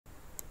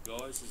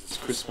Guys, this is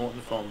Chris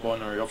Morton from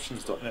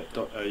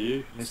binaryoptions.net.au.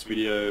 In this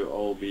video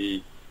I'll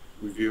be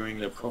reviewing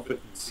the profit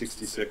in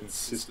 60 seconds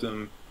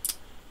system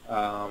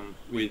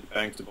with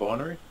Banc de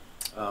Binary.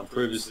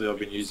 Previously I've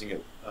been using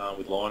it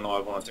with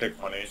LineIve on a Tech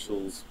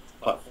Financials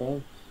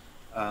platform.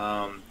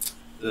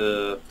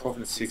 The profit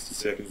in 60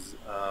 seconds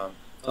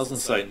doesn't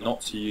say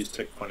not to use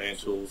Tech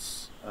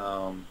Financials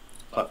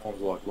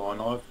platforms like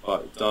LineIve,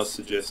 but it does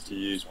suggest to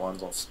use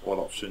ones on spot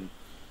option,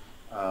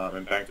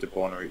 and Banc de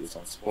Binary is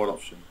on spot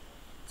option.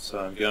 So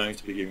I'm going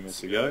to be giving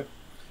this a go.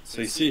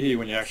 So you see here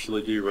when you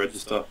actually do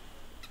register,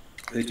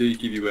 they do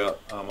give you out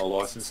a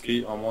license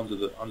key. I'm under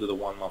the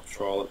 1 month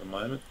trial at the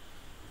moment.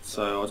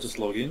 So I'll just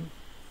log in,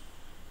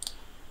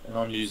 and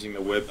I'm using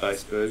the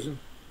web-based version.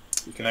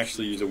 You can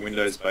actually use a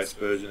Windows-based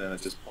version and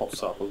it just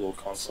pops up a little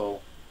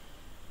console.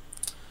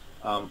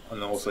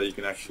 And also you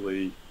can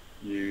actually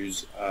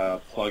use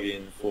a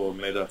plugin for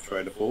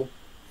MetaTrader 4.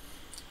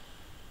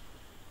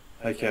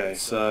 Okay,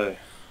 so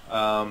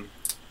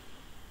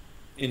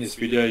in this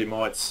video you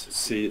might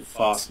see it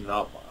fasten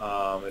up.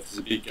 If there's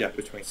a big gap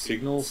between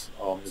signals,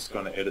 I'm just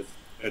going to edit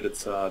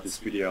this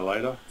video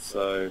later,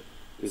 so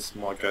this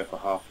might go for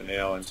half an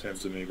hour in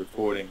terms of me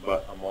recording,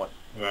 but I'm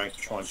going to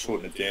try and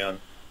shorten it down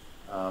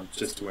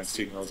just to when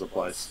signals are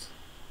placed.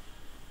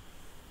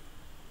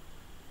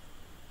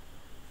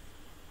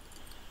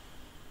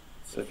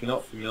 So if you're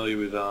not familiar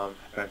with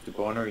Banc de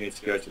Binary, you need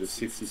to go to the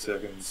 60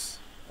 seconds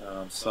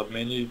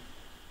sub-menu,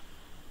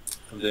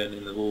 and then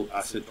in the little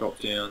asset drop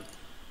down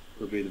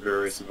will be the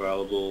various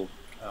available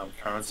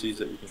currencies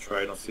that you can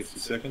trade on 60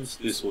 seconds.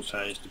 This will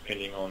change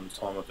depending on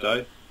time of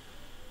day.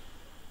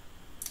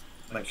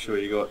 Make sure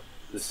you got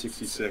the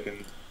 60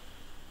 second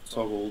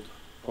toggled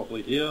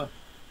properly here.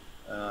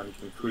 You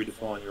can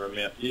predefine your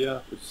amount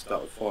here, which will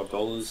start with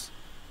 $5,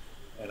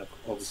 and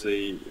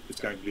obviously if it's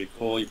going to be a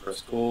call, you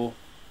press call.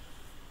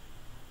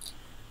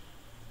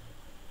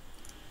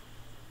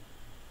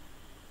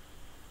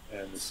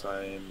 And the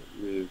same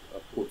with a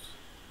put.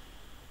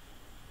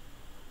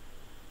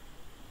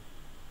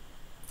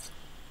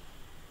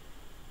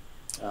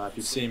 If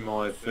you've seen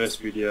my first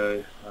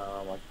video,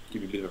 I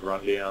give you a bit of a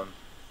rundown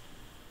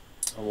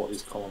on what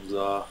these columns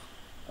are.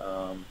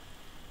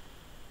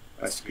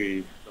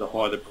 Basically, the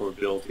higher the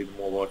probability, the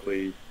more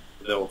likely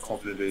or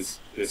confident is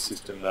their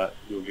system that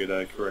you'll get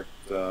a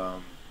correct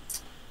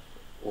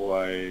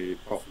or a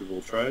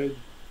profitable trade,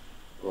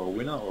 or a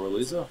winner or a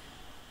loser.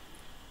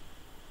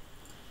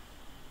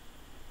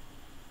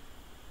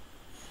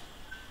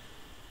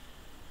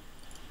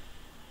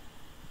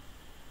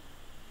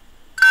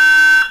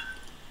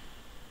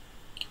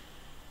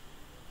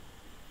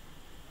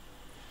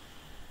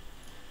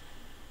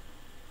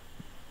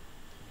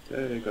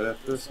 Okay, got our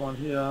first one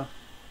here.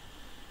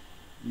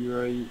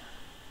 Euro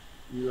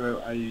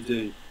AUD.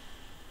 Is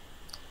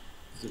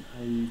it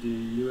AUD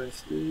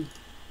USD?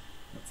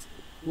 That's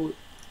the put.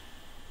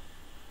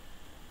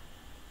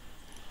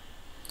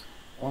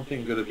 One thing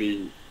you've got to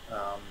be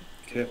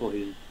careful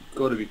here. You've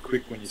got to be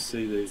quick when you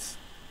see these.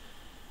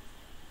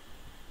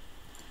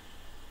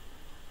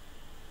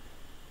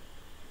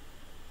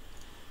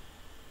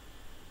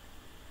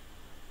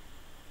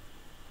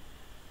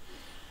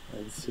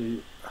 You can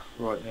see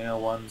right now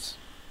ones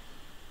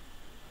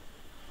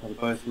are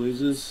both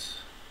losers.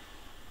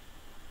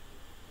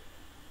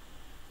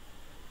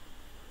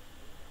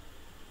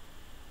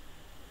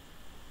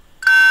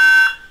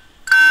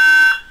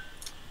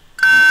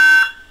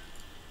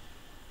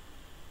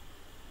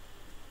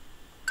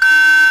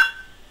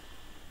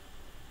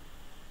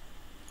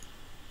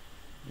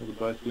 They're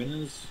both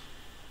winners.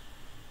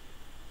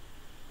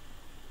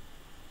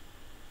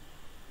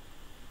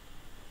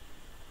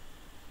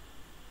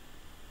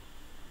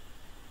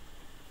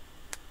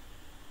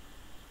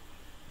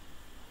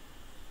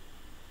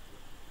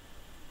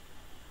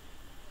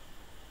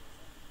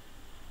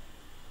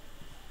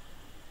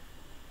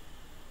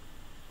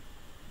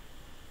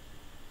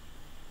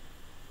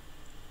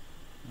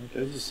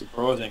 Okay, this is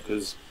surprising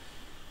because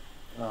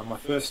my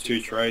first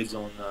two trades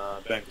on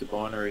Banc de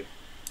Binary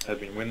have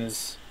been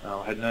winners.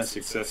 I had no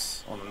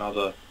success on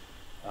another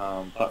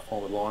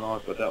platform with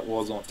LineIve, but that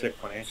was on Tech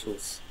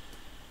Financials,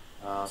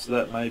 so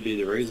that may be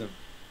the reason.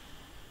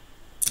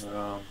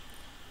 So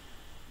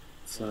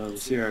we'll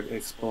see our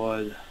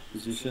expired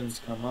positions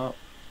come up,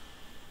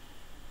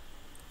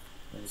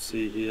 and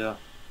see here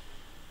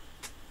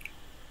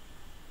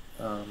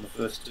the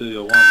first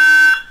two are won.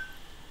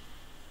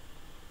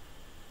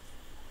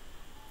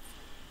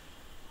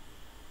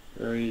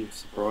 Very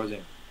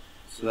surprising.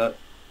 So that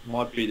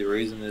might be the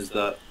reason, is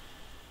that,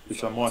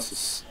 which I might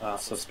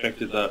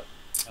suspected, that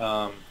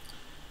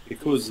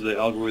because the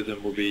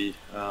algorithm will be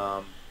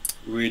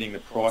reading the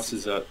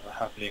prices that are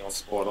happening on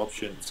spot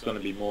option, it's going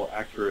to be more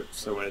accurate.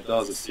 So when it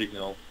does a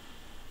signal,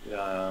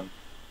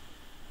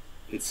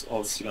 it's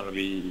obviously going to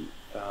be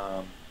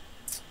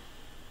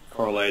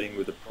correlating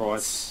with the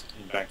price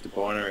in Banc de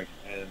Binary.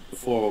 And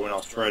before, when I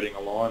was trading a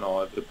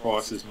LineIve, the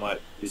prices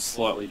might be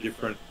slightly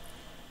different,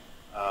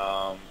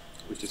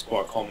 which is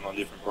quite common on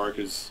different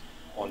brokers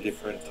on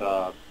different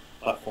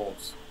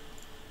platforms.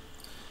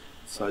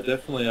 So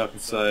definitely I can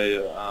say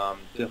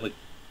definitely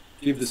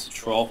give this a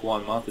trial for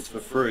 1 month. It's for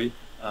free.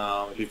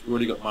 If you've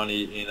already got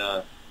money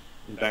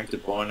in Banc de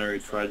Binary,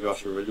 Trade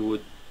Rush or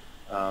Redwood,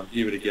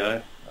 give it a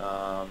go.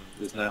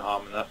 There's no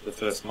harm in that for the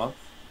first month.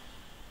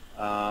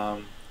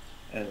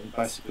 And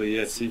basically,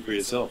 yeah, see for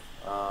yourself.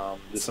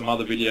 There's some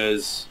other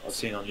videos I've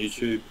seen on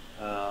YouTube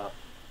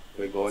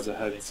where guys are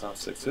having some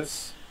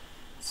success.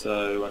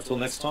 So until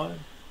next time,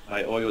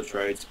 may all your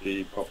trades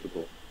be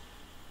profitable.